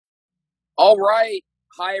All right.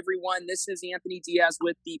 Hi, everyone. This is Anthony Diaz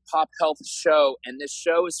with the Pop Health Show. And this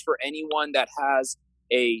show is for anyone that has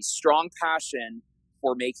a strong passion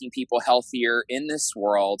for making people healthier in this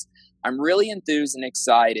world. I'm really enthused and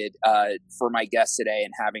excited for my guest today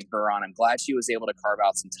and having her on. I'm glad she was able to carve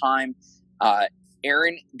out some time.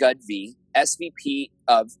 Erin Gadhavi, SVP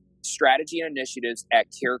of Strategy and Initiatives at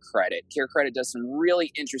CareCredit. CareCredit does some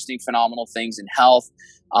really interesting, phenomenal things in health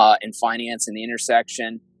and finance and the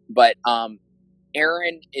intersection. But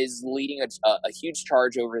Erin is leading a huge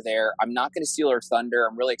charge over there. I'm not going to steal her thunder.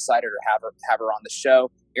 I'm really excited to have her on the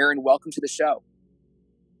show. Erin, welcome to the show.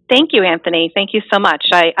 Thank you, Anthony. Thank you so much.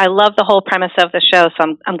 I love the whole premise of the show,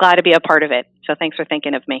 so I'm glad to be a part of it. So thanks for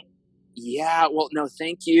thinking of me. Yeah, well, no,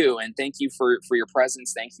 thank you. And thank you for your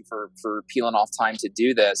presence. Thank you for peeling off time to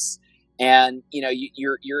do this. And, you know,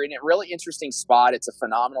 you're in a really interesting spot. It's a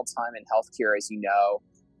phenomenal time in healthcare, as you know.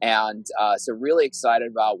 And so really excited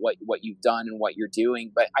about what you've done and what you're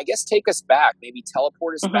doing. But I guess take us back, maybe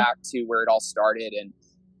teleport us back to where it all started and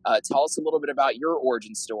tell us a little bit about your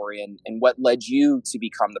origin story and what led you to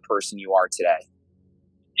become the person you are today.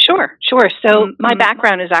 Sure. So my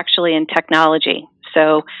background is actually in technology.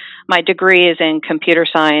 So my degree is in computer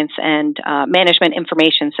science and management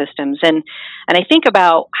information systems. And I think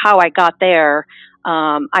about how I got there.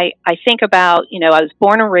 I think about, I was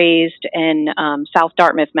born and raised in South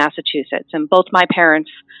Dartmouth, Massachusetts, and both my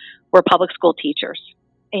parents were public school teachers.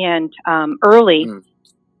 And early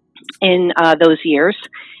in those years,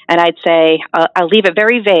 and I'd say, I'll leave it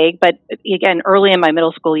very vague, but again, early in my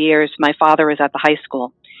middle school years, my father was at the high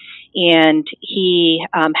school. And he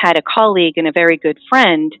had a colleague and a very good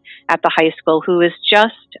friend at the high school who was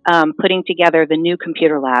just putting together the new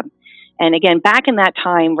computer lab. And again, back in that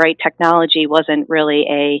time, right, technology wasn't really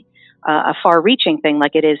a far-reaching thing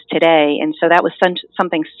like it is today. And so that was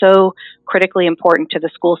something so critically important to the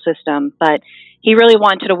school system. But he really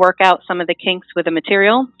wanted to work out some of the kinks with the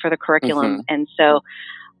material for the curriculum. And so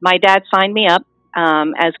my dad signed me up,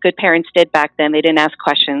 as good parents did back then. They didn't ask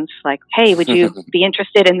questions like, hey, would you be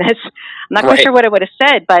interested in this? I'm not quite sure what I would have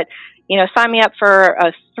said, but, sign me up for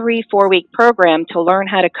a 3-4 week program to learn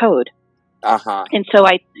how to code. And so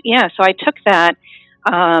I took that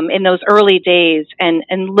in those early days and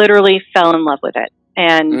literally fell in love with it.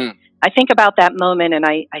 And I think about that moment, and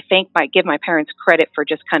I give my parents credit for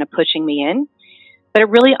just kind of pushing me in. But it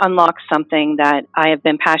really unlocked something that I have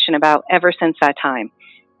been passionate about ever since that time.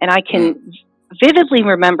 And I can vividly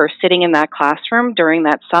remember sitting in that classroom during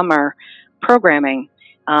that summer programming,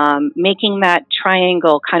 making that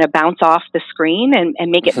triangle kind of bounce off the screen and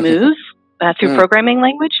make it move through programming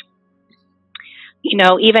language.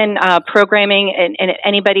 Even programming, and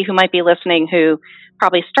anybody who might be listening who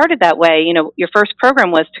probably started that way, your first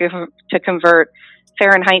program was to convert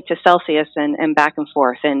Fahrenheit to Celsius and back and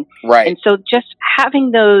forth. And so just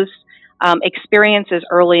having those experiences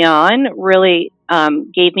early on really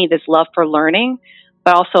gave me this love for learning,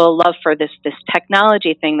 but also a love for this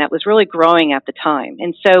technology thing that was really growing at the time.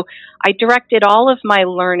 And so I directed all of my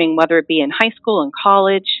learning, whether it be in high school and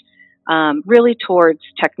college, really towards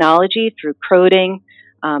technology through coding,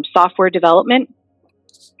 software development.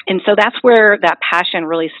 And so that's where that passion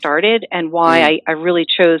really started and why I really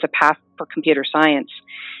chose a path for computer science.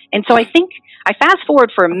 And so I think I fast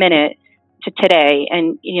forward for a minute to today,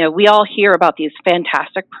 and we all hear about these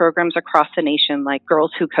fantastic programs across the nation like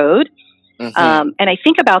Girls Who Code. And I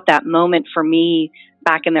think about that moment for me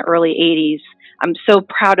back in the early 80s. I'm so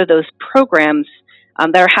proud of those programs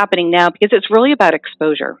that are happening now because it's really about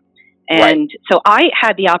exposure. And so I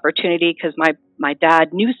had the opportunity because my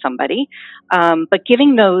dad knew somebody, but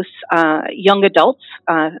giving those young adults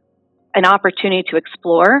an opportunity to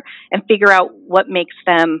explore and figure out what makes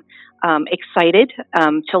them excited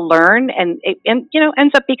to learn, and it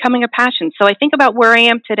ends up becoming a passion. So I think about where I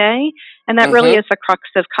am today, and that really is the crux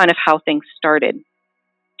of kind of how things started.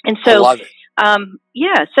 And so, I love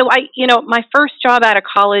it. So my first job out of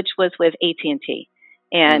college was with AT&T.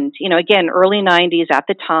 And, again, early 90s at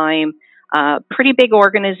the time, pretty big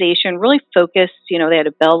organization, really focused. They had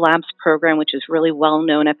a Bell Labs program, which is really well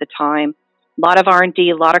known at the time. A lot of R&D,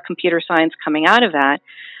 a lot of computer science coming out of that.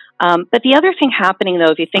 But the other thing happening,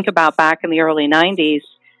 though, if you think about back in the early 90s,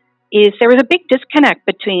 is there was a big disconnect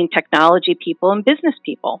between technology people and business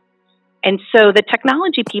people. And so the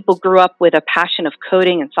technology people grew up with a passion of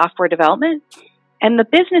coding and software development, and the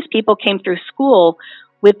business people came through school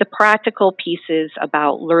with the practical pieces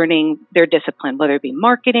about learning their discipline, whether it be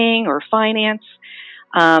marketing or finance.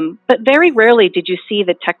 But very rarely did you see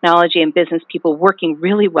the technology and business people working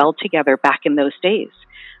really well together back in those days.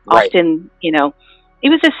 Often, it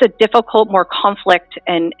was just a difficult, more conflict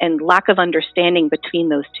and lack of understanding between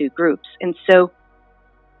those two groups. And so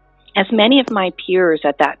as many of my peers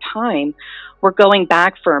at that time were going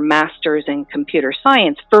back for a master's in computer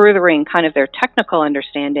science, furthering kind of their technical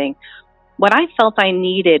understanding, what I felt I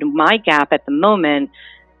needed, my gap at the moment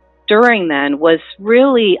during then, was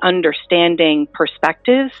really understanding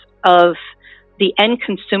perspectives of the end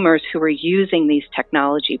consumers who were using these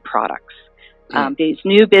technology products, these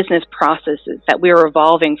new business processes that we were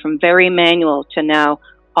evolving from very manual to now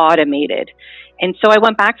automated. And so I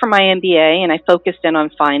went back for my MBA and I focused in on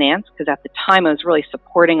finance because at the time I was really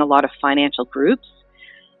supporting a lot of financial groups.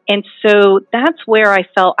 And so that's where I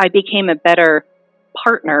felt I became a better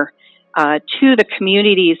partner to the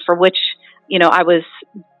communities for which, I was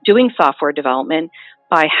doing software development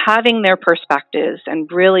by having their perspectives and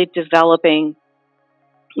really developing,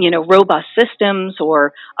 robust systems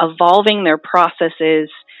or evolving their processes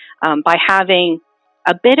by having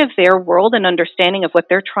a bit of their world and understanding of what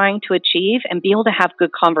they're trying to achieve and be able to have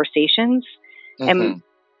good conversations and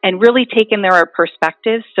really take in their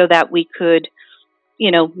perspectives so that we could,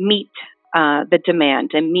 meet the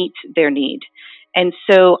demand and meet their need. And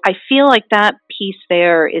so I feel like that piece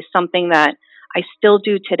there is something that I still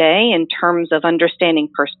do today in terms of understanding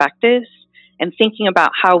perspectives and thinking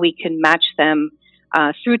about how we can match them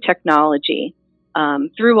through technology,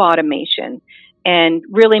 through automation, and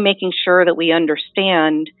really making sure that we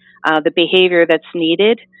understand the behavior that's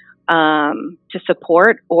needed to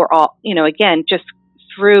support or, again, just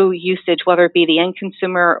through usage, whether it be the end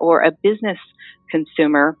consumer or a business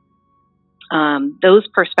consumer. Those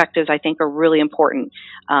perspectives, I think, are really important.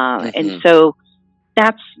 And so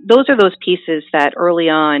those are those pieces that early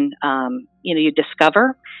on, you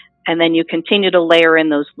discover, and then you continue to layer in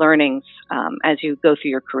those learnings as you go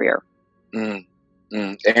through your career.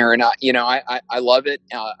 Erin, I love it.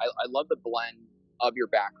 I love the blend of your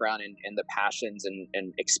background and the passions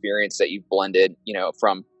and experience that you've blended,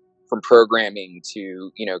 from programming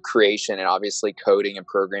to, creation and obviously coding and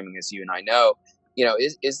programming, as you and I know,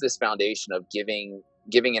 is this foundation of giving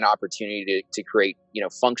an opportunity to create,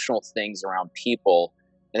 functional things around people.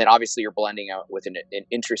 And then obviously you're blending out with an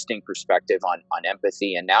interesting perspective on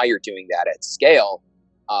empathy. And now you're doing that at scale,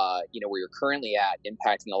 where you're currently at,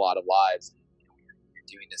 impacting a lot of lives. You're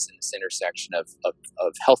doing this in this intersection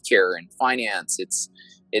of healthcare and finance.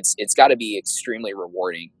 It's got to be extremely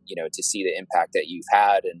rewarding, to see the impact that you've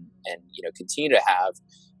had and continue to have.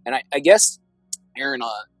 And I guess, Erin,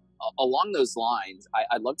 along those lines,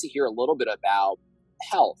 I'd love to hear a little bit about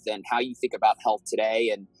health and how you think about health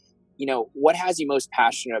today, and what has you most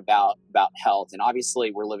passionate about health. And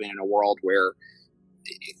obviously we're living in a world where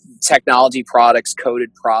technology products,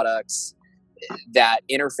 coded products that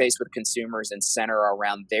interface with consumers and center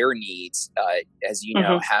around their needs, as you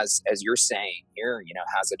know, has, as you're saying here,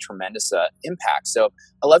 has a tremendous impact. So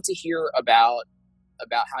I'd love to hear about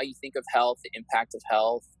how you think of health, the impact of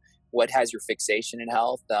health, what has your fixation in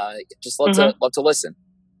health. Just love to listen.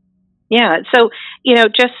 Yeah. So,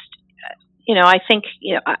 I think,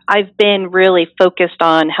 I've been really focused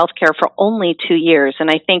on healthcare for only 2 years. And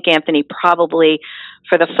I think, Anthony, probably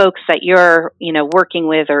for the folks that you're, working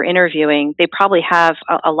with or interviewing, they probably have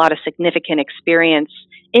a lot of significant experience,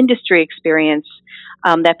 industry experience,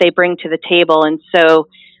 that they bring to the table. And so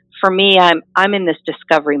for me, I'm in this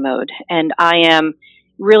discovery mode, and I am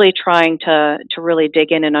really trying to really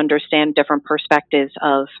dig in and understand different perspectives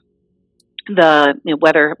of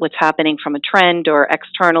whether what's happening from a trend or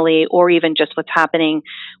externally, or even just what's happening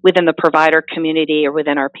within the provider community or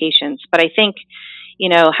within our patients. But I think,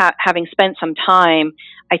 having spent some time,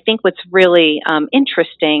 I think what's really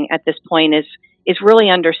interesting at this point is really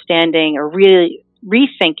understanding or really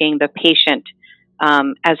rethinking the patient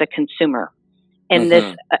as a consumer and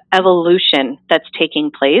this evolution that's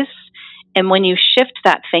taking place. And when you shift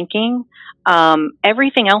that thinking,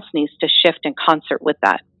 everything else needs to shift in concert with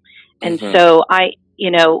that. And so I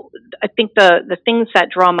think the things that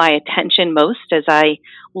draw my attention most as I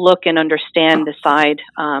look and understand the side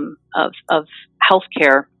of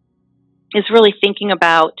healthcare is really thinking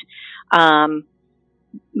about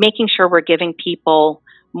making sure we're giving people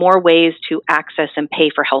more ways to access and pay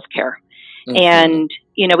for healthcare. And,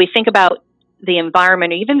 we think about the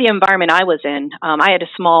environment, or even the environment I was in. I had a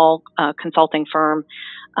small consulting firm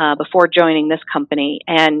before joining this company,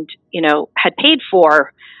 and, had paid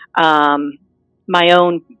for my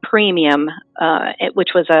own premium, which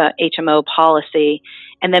was a HMO policy,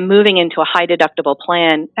 and then moving into a high deductible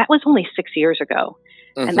plan. That was only 6 years ago.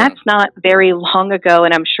 And that's not very long ago.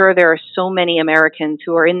 And I'm sure there are so many Americans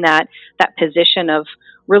who are in that position of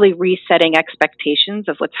really resetting expectations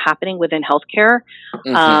of what's happening within healthcare.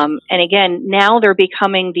 And again, now they're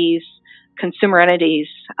becoming these consumer entities,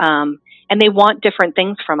 and they want different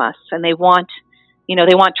things from us, and they want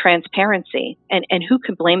transparency, and who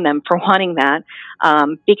could blame them for wanting that?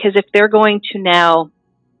 Because if they're going to now,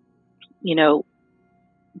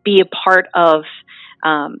 be a part of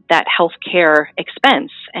that healthcare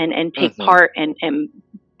expense and take part and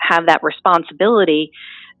have that responsibility,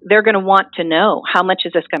 they're going to want to know, how much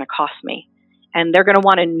is this going to cost me? And they're going to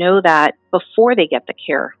want to know that before they get the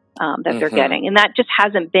care that they're getting. And that just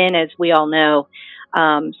hasn't been, as we all know,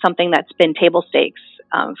 something that's been table stakes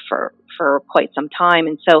for quite some time.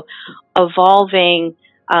 And so evolving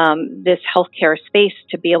this healthcare space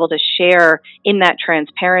to be able to share in that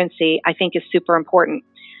transparency, I think, is super important,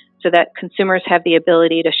 so that consumers have the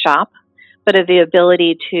ability to shop, but have the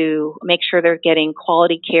ability to make sure they're getting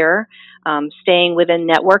quality care, staying within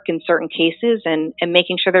network in certain cases, and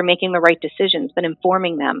making sure they're making the right decisions, but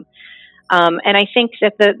informing them. And I think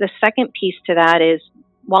that the second piece to that is,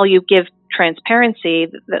 while you give transparency,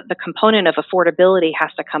 the component of affordability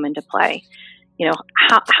has to come into play.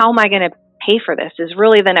 How am I going to pay for this is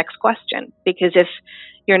really the next question, because if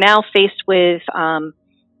you're now faced with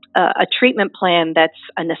a treatment plan that's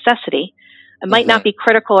a necessity, it might not be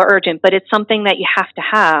critical or urgent, but it's something that you have to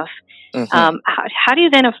have. How do you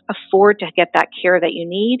then afford to get that care that you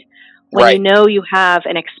need when you know you have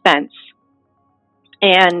an expense?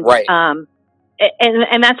 And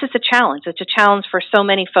and that's just a challenge. It's a challenge for so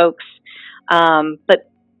many folks.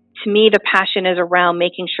 But to me, the passion is around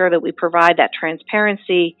making sure that we provide that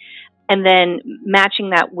transparency, and then matching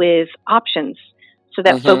that with options, so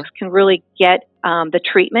that folks can really get the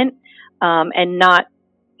treatment, and not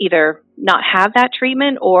either not have that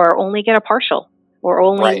treatment, or only get a partial, or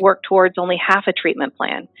only work towards only half a treatment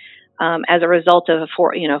plan, as a result of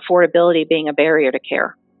affordability being a barrier to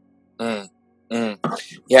care.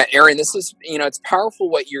 Yeah, Erin, this is, it's powerful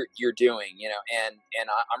what you're doing, and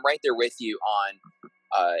I'm right there with you on,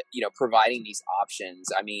 providing these options.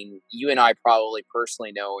 I mean, you and I probably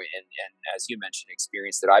personally know, and as you mentioned,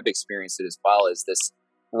 experienced it, I've experienced it as well, is this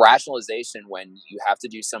rationalization when you have to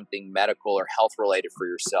do something medical or health related for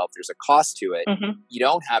yourself. There's a cost to it. You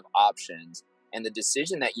don't have options. And the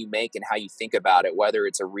decision that you make and how you think about it, whether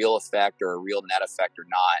it's a real effect or a real net effect or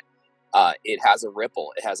not, it has a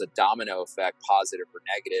ripple. It has a domino effect, positive or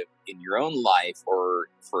negative, in your own life or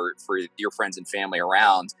for your friends and family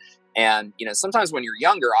around. And, sometimes when you're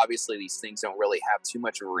younger, obviously these things don't really have too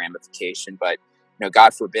much of a ramification, but,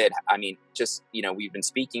 God forbid, I mean, just, we've been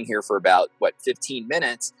speaking here for about 15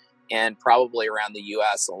 minutes, and probably around the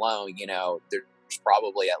US alone, there's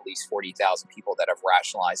probably at least 40,000 people that have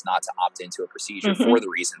rationalized not to opt into a procedure for the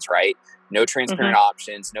reasons, right? No transparent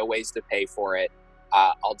options, no ways to pay for it.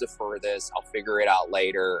 I'll defer this. I'll figure it out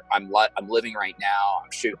later. I'm living right now.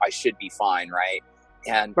 I should be fine, right?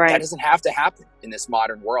 And that doesn't have to happen in this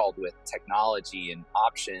modern world with technology and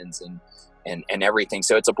options and everything.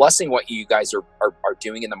 So it's a blessing what you guys are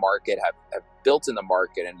doing in the market, have built in the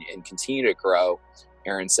market, and continue to grow,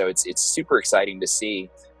 Erin. So it's super exciting to see.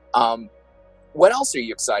 What else are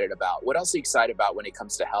you excited about? What else are you excited about when it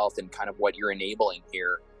comes to health and kind of what you're enabling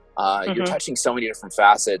here? You're touching so many different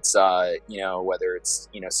facets, whether it's,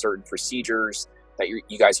 certain procedures that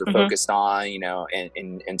you guys are focused on,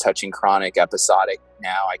 and touching chronic, episodic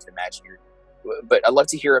now, I can imagine but I'd love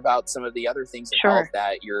to hear about some of the other things in health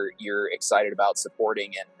that you're excited about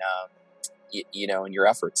supporting and, in your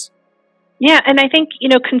efforts. Yeah. And I think,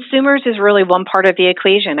 consumers is really one part of the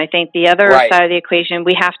equation. I think the other side of the equation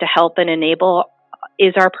we have to help and enable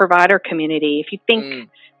is our provider community. If you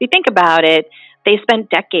think about it, they spent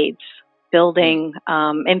decades building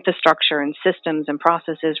infrastructure and systems and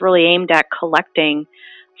processes really aimed at collecting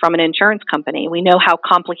from an insurance company. We know how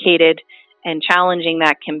complicated and challenging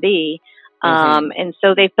that can be. And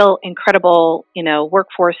so they've built incredible,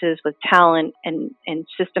 workforces with talent and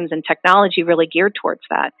systems and technology really geared towards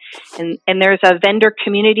that. And there's a vendor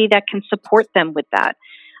community that can support them with that.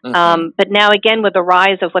 But now, again, with the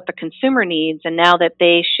rise of what the consumer needs, and now that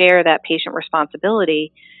they share that patient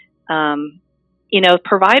responsibility,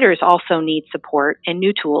 providers also need support and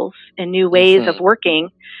new tools and new ways of working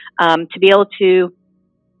to be able to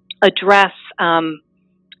address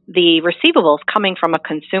the receivables coming from a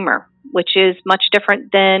consumer, which is much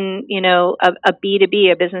different than, a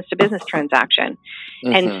B2B, a business-to-business transaction.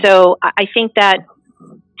 And so I think that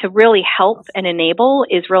to really help and enable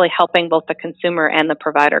is really helping both the consumer and the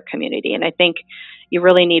provider community. And I think you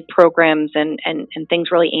really need programs and things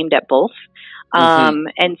really aimed at both.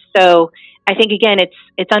 And so I think, again,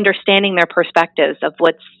 it's understanding their perspectives of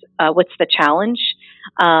what's the challenge,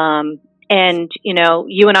 And,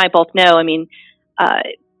 you and I both know, in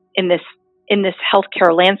this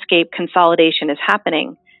healthcare landscape, consolidation is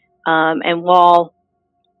happening. And while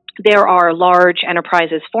there are large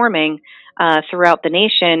enterprises forming throughout the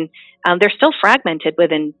nation, they're still fragmented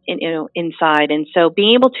inside. And so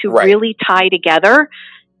being able to really tie together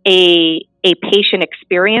a patient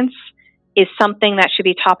experience is something that should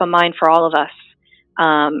be top of mind for all of us.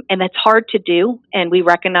 And that's hard to do, and we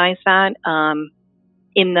recognize that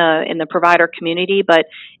in the provider community, but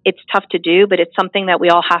it's tough to do, but it's something that we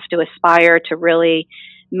all have to aspire to, really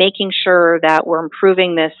making sure that we're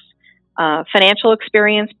improving this financial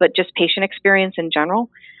experience, but just patient experience in general,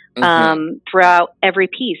 throughout every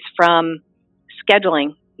piece, from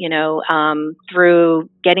scheduling, through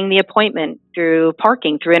getting the appointment, through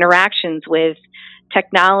parking, through interactions with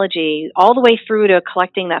technology, all the way through to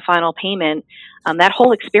collecting that final payment. That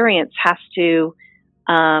whole experience has to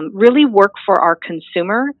really work for our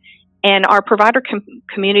consumer and our provider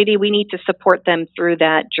community. We need to support them through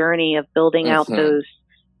that journey of building out those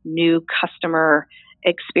new customer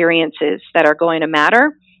experiences that are going to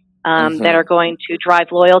matter, that are going to drive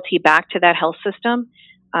loyalty back to that health system.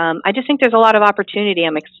 I just think there's a lot of opportunity.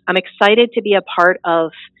 I'm excited to be a part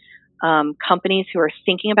of companies who are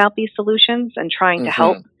thinking about these solutions and trying to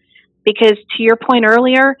help, because to your point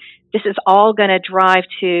earlier, this is all going to drive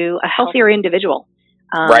to a healthier individual,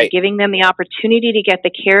 giving them the opportunity to get the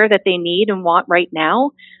care that they need and want right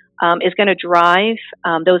now is going to drive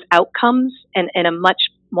those outcomes in a much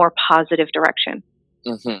more positive direction.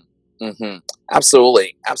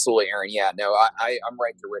 Absolutely, Erin. Yeah, no, I'm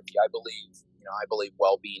right there with you. I believe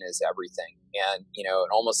well-being is everything, and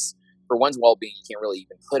and almost for one's well-being, you can't really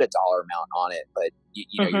even put a dollar amount on it, but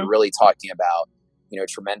you're really talking about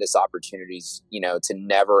tremendous opportunities, to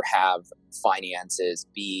never have finances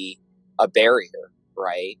be a barrier,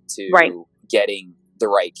 right, to getting the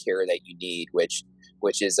right care that you need, which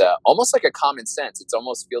is almost like a common sense. It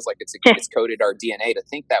almost feels like it's coded our DNA to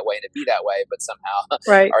think that way and to be that way, but somehow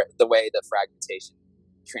the way the fragmentation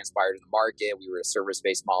transpired in the market, we were a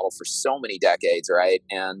service-based model for so many decades, right?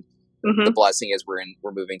 And the blessing is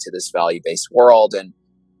we're moving to this value-based world, and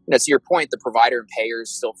to your point, the provider and payers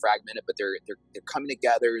still fragmented, but they're coming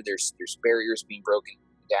together. There's barriers being broken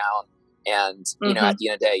down, and at the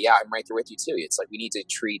end of the day, I'm right there with you too. It's like we need to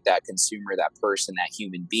treat that consumer, that person, that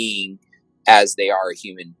human being as they are a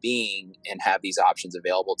human being, and have these options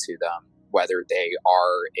available to them, whether they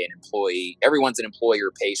are an employee. Everyone's an employee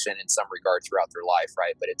or patient in some regard throughout their life,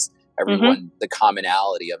 right? But it's everyone. The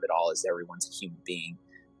commonality of it all is everyone's a human being,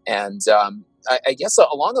 and I guess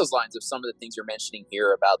along those lines of some of the things you're mentioning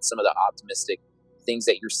here about some of the optimistic things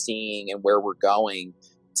that you're seeing and where we're going,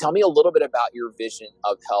 tell me a little bit about your vision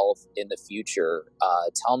of health in the future.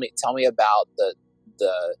 Tell me about the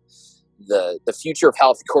future of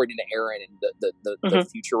health according to Erin, and the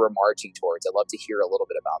future we're marching towards. I'd love to hear a little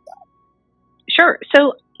bit about that. Sure.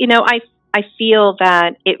 So, I feel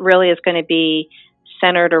that it really is going to be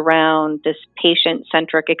centered around this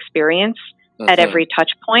patient-centric experience at every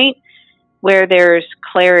touch point, where there's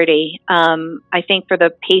clarity. I think for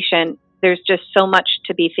the patient, there's just so much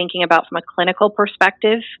to be thinking about from a clinical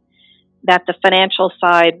perspective, that the financial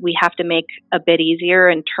side we have to make a bit easier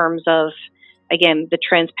in terms of, again, the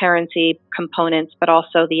transparency components, but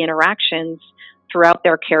also the interactions throughout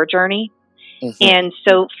their care journey. And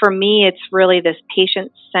so for me, it's really this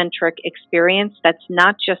patient-centric experience that's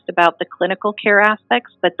not just about the clinical care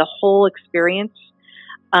aspects, but the whole experience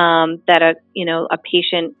that a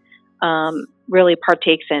patient really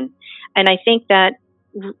partakes in. And I think that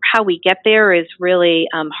how we get there is really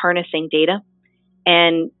harnessing data.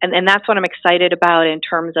 And that's what I'm excited about in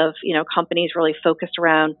terms of, companies really focused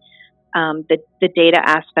around the data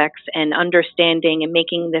aspects and understanding and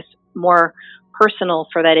making this more personal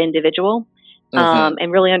for that individual,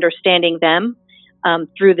 and really understanding them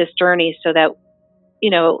through this journey, so that,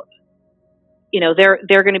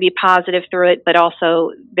 they're going to be positive through it, but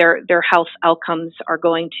also their health outcomes are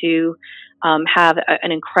going to have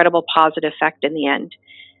an incredible positive effect in the end.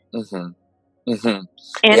 And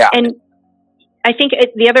I think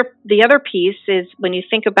the other piece is when you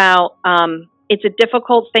think about, it's a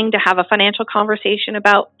difficult thing to have a financial conversation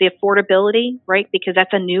about the affordability, right? Because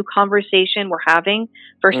that's a new conversation we're having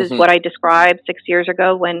versus what I described 6 years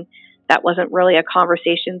ago, when that wasn't really a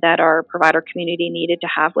conversation that our provider community needed to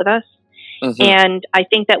have with us. And I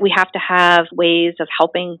think that we have to have ways of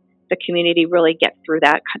helping the community really get through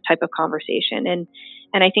that type of conversation. And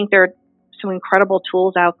I think there are some incredible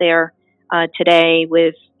tools out there today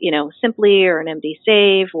with, Simply or an MD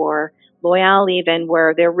Save or Loyal even,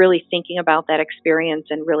 where they're really thinking about that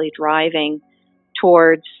experience and really driving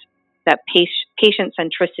towards, patient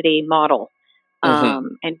centricity model,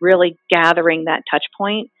 and really gathering that touch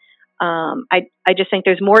point. I just think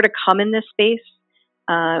there's more to come in this space,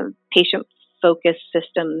 patient focused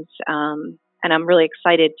systems, and I'm really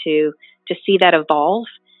excited to see that evolve,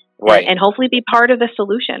 and hopefully be part of the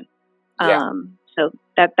solution. So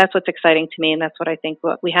that's what's exciting to me, and that's what I think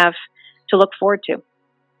what we have to look forward to.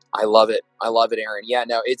 I love it, Erin. Yeah,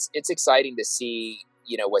 no, it's exciting to see,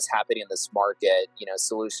 what's happening in this market,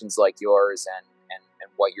 solutions like yours and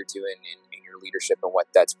what you're doing in your leadership and what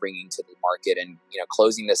that's bringing to the market, and,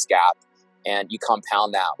 closing this gap. And you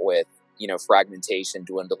compound that with, fragmentation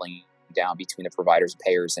dwindling down between the providers and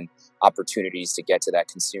payers, and opportunities to get to that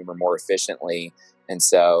consumer more efficiently. And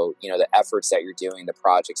so, the efforts that you're doing, the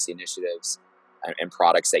projects, the initiatives, and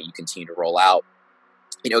products that you continue to roll out,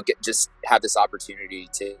 just have this opportunity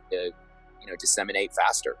to disseminate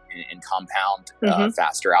faster and compound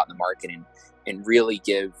faster out in the market, and really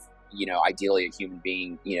give, ideally a human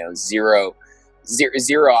being, zero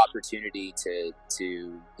opportunity to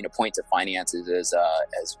point to finances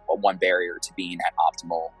as one barrier to being at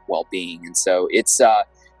optimal well-being. And so it's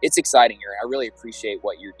exciting, Erin. I really appreciate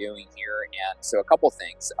what you're doing here. And so a couple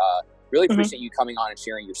things, really appreciate you coming on and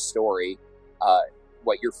sharing your story,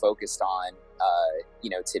 what you're focused on,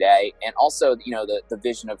 today, and also, the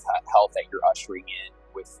vision of health that you're ushering in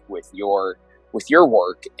with your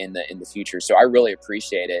work in the future. So I really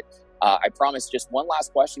appreciate it. I promise just one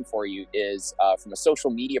last question for you is, from a social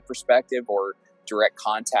media perspective or direct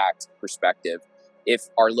contact perspective, if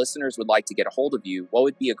our listeners would like to get a hold of you, what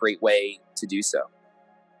would be a great way to do so?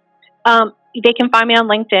 They can find me on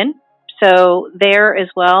LinkedIn, so there as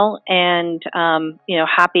well, and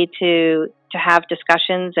happy to have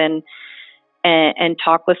discussions and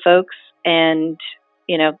talk with folks, and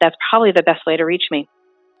that's probably the best way to reach me.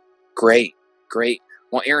 Great.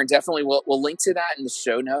 Well, Erin, definitely we'll link to that in the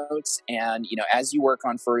show notes. And as you work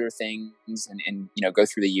on further things and go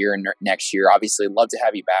through the year and next year, obviously love to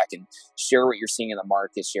have you back and share what you're seeing in the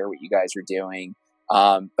market, share what you guys are doing.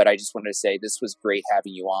 But I just wanted to say this was great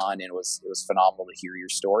having you on, and it was phenomenal to hear your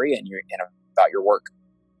story and about your work.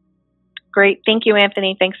 Great. Thank you,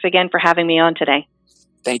 Anthony. Thanks again for having me on today.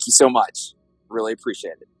 Thank you so much. Really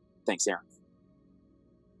appreciate it. Thanks, Erin.